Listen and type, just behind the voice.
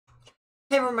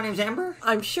Hey everyone, my name's Amber.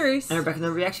 I'm Charisse. And we're back in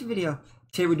the reaction video.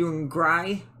 Today we're doing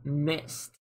Grai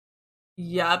Mist.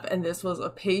 Yep, and this was a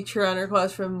Patreon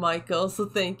request from Michael, so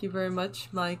thank you very much,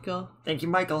 Michael. Thank you,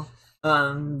 Michael.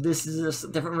 This is a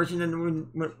different version than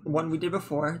the one we did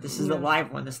before. This is the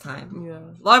live one this time. Yeah,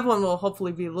 live one will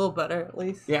hopefully be a little better, at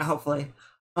least. Yeah, hopefully.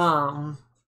 And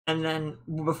then,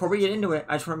 before we get into it,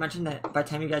 I just want to mention that by the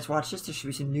time you guys watch this, there should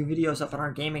be some new videos up on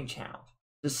our gaming channel.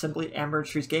 Just simply Amber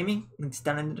Charisse Gaming. Links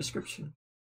down in the description.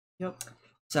 Yep.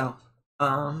 So,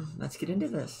 let's get into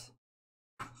this.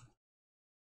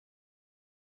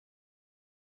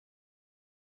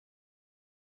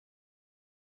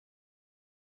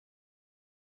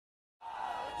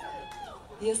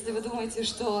 Если вы думаете,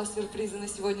 что сюрпризы на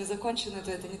сегодня закончены, то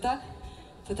это не так,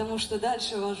 потому что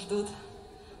дальше вас ждут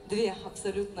две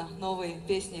абсолютно новые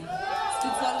песни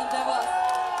специально для вас.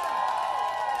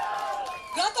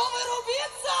 Готовы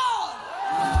рубиться?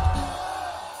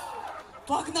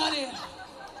 Погнали!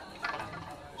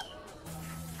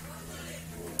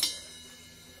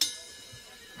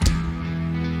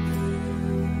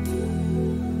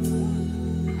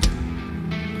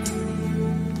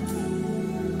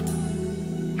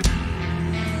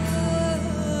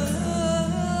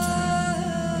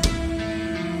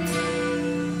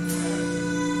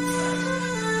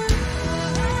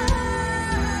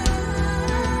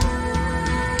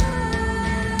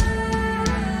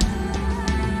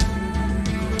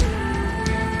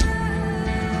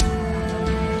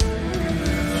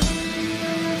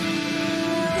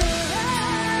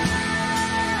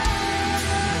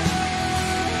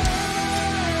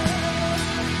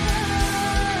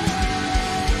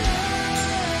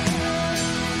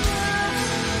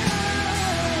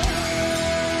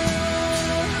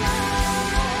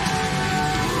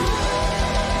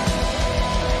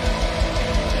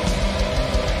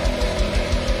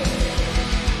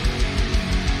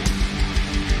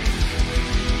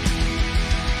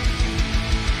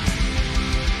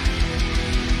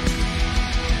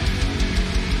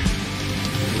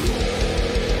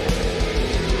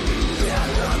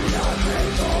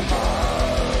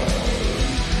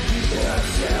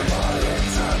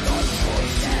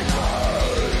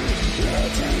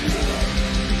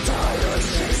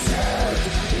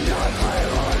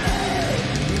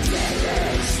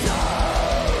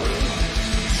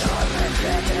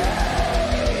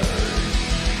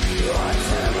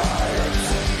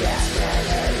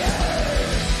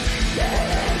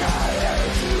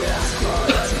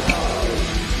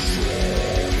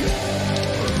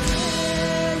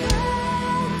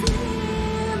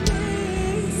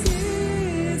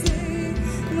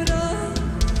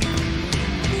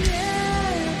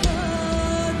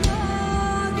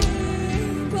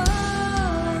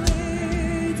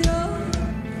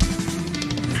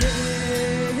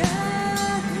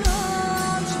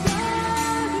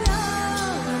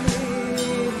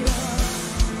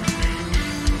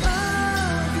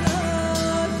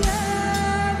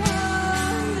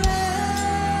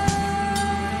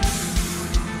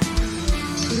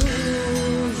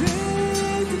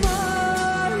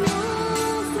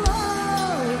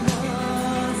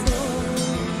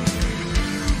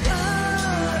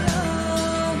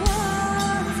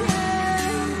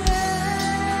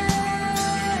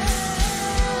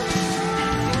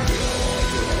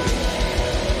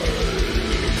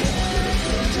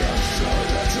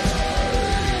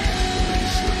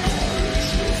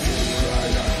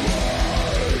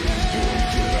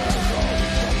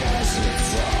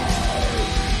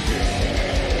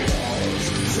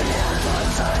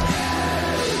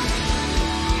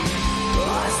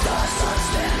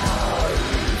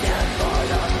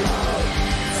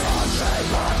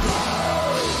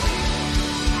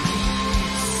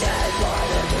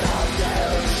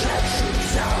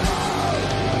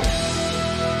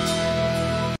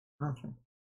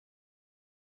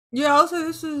 Yeah, also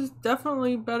this is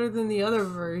definitely better than the other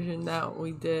version that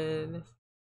we did.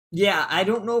 Yeah, I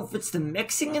don't know if it's the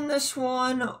mixing in this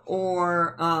one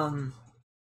or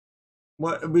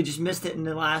what we just missed it in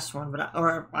the last one, but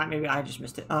maybe I just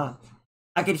missed it.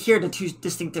 I could hear the two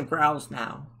distinctive growls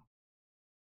now.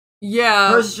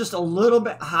 Yeah, hers is just a little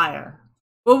bit higher.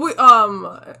 Well, we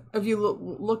if you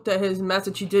looked at his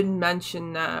message, he did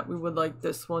mention that we would like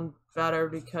this one better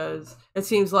because it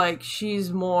seems like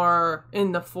she's more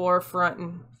in the forefront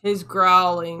and his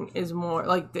growling is more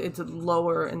like it's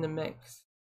lower in the mix.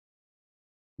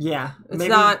 Yeah, it's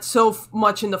not so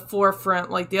much in the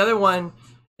forefront like the other one.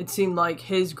 It seemed like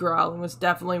his growling was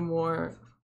definitely more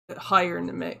higher in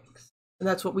the mix, and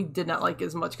that's what we did not like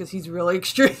as much because he's really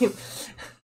extreme.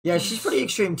 Yeah, she's pretty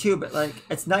extreme too, but like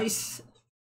it's nice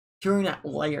hearing that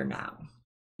layer now.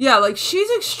 Yeah, like she's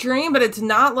extreme, but it's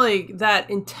not like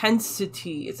that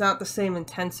intensity. It's not the same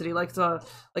intensity. Like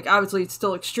obviously it's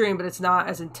still extreme, but it's not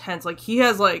as intense. Like he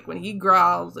has like when he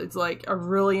growls, it's like a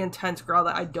really intense growl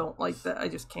that I don't like. That I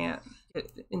just can't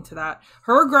get into that.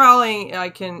 Her growling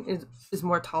is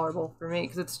more tolerable for me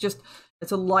because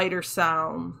it's a lighter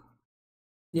sound.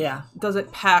 Yeah, it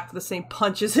doesn't pack the same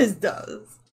punch as his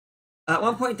does. At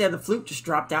one point there, the flute just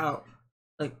dropped out.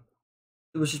 Like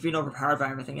it was just being overpowered by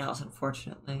everything else,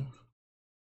 unfortunately.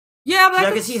 Yeah, but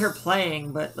I could see her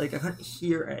playing, but like I couldn't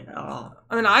hear it at all.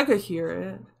 I mean, I could hear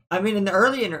it. I mean, in the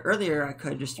earlier, I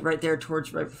could just right there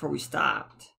towards right before we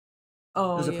stopped.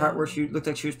 Oh, there's a part where she looked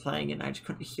like she was playing, and I just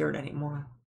couldn't hear it anymore.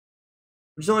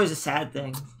 Which is always a sad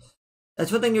thing.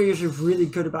 That's one thing they're usually really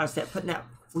good about is that putting that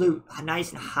flute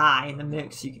nice and high in the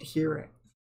mix so you could hear it.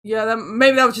 Yeah,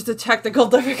 maybe that was just a technical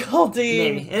difficulty.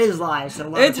 Maybe it is live,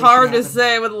 so it's hard to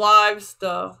say with live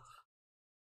stuff.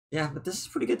 Yeah, but this is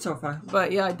pretty good so far.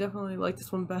 But yeah, I definitely like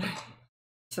this one better.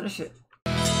 Let's finish it.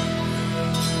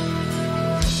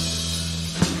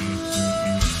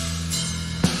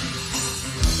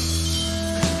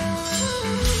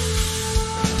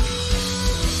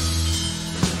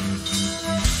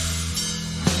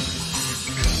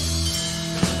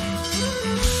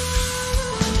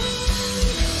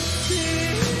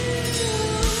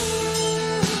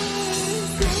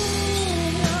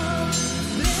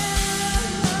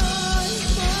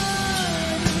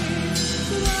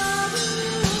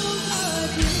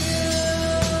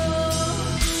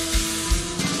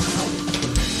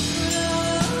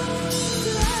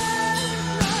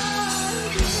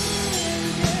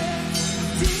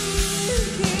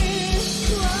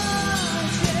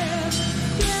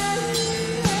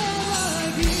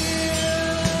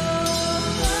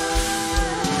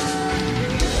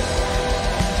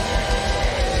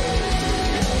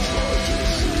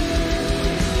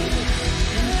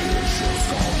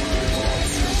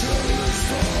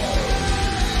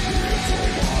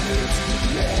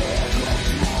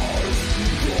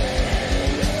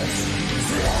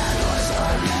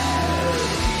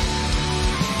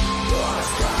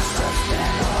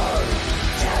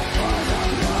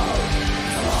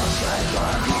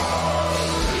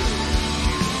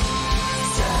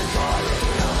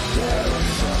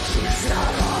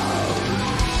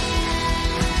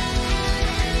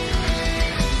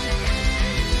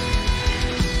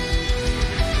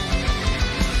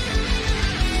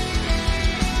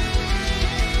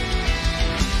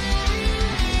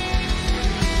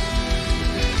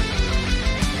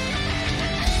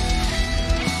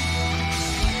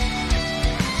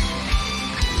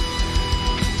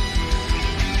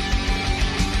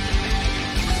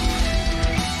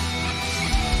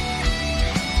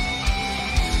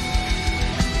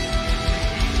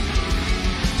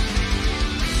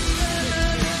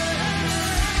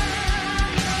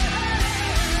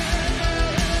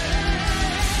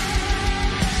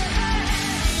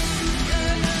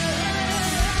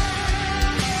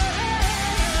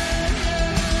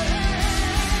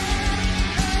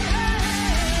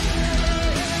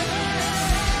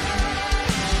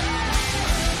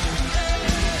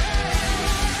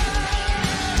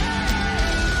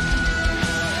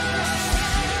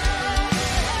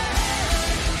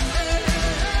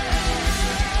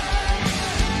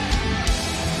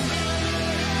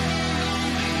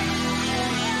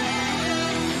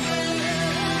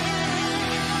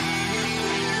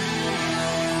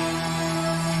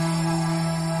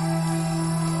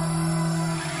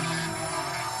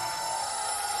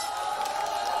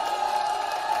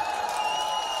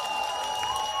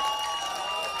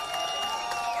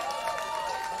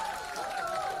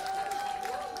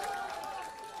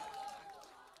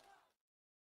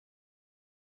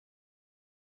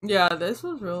 Yeah, this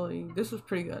was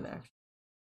pretty good actually.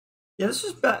 Yeah, this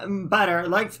was better. I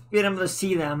liked being able to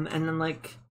see them, and then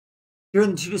like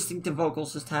hearing the two distinctive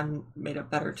vocals this time made it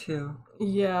better too.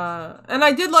 Yeah, and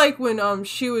I did like when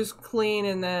she was clean,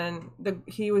 and then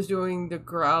he was doing the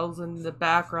growls in the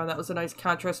background. That was a nice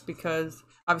contrast because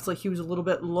obviously he was a little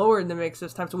bit lower in the mix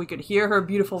this time, so we could hear her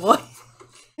beautiful voice.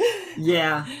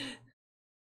 Yeah.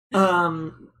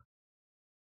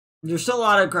 There's still a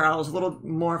lot of growls, a little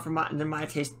more than my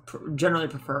taste generally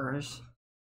prefers.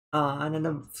 And then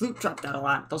the flute dropped out a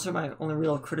lot. Those are my only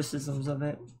real criticisms of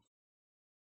it.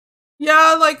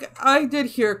 Yeah, like, I did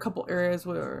hear a couple areas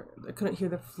where I couldn't hear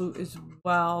the flute as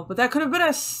well, but that could have been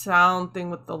a sound thing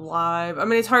with the live. I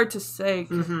mean, it's hard to say.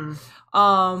 Mm-hmm.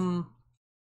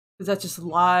 Because that's just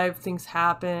live, things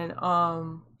happen.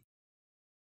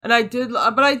 And I did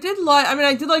like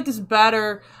this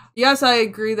better. Yes, I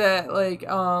agree that, like,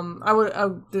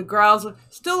 the growls are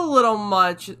still a little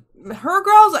much. her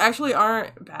growls actually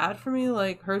aren't bad for me.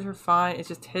 Like, hers are fine. It's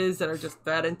just his that are just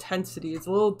that intensity. It's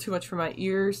a little too much for my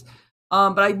ears.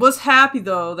 But I was happy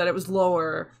though that it was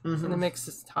lower in the mix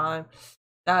this time.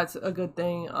 That's a good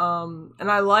thing.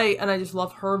 And I just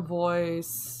love her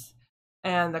voice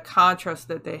and the contrast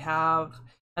that they have.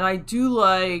 And I do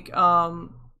like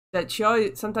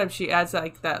that sometimes she adds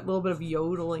like that little bit of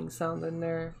yodeling sound in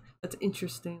there. That's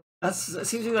interesting. That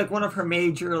seems to be like one of her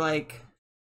major like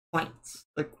points,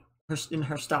 like in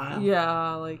her style.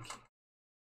 Yeah, like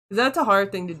that's a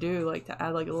hard thing to do, like to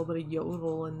add like a little bit of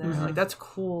yodel in there. Like that's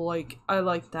cool. Like I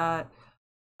like that.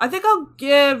 I think I'll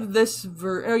give this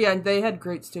oh yeah, they had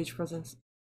great stage presence.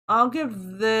 I'll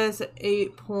give this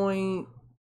 8.62.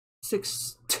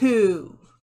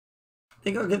 I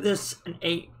think I'll give this an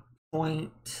 8.35.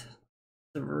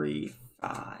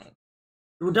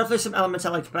 There were definitely some elements I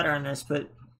liked better in this,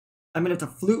 but I mean, if the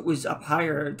flute was up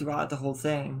higher throughout the whole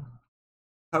thing,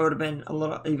 I would have been a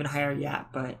little even higher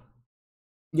yet. But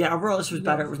yeah, overall this was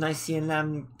better. It was nice seeing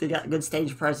them. They got good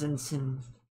stage presence, and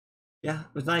yeah,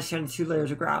 it was nice hearing the 2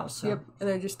 layers of growls. So. Yep, and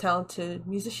they're just talented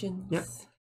musicians. Yep.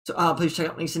 So please check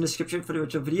out links in the description for the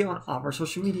original video on all of our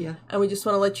social media. And we just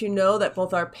want to let you know that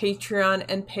both our Patreon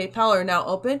and PayPal are now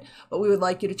open, but we would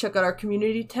like you to check out our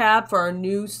community tab for our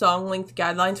new song length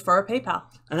guidelines for our PayPal.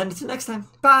 And then until next time,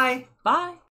 bye!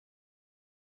 Bye!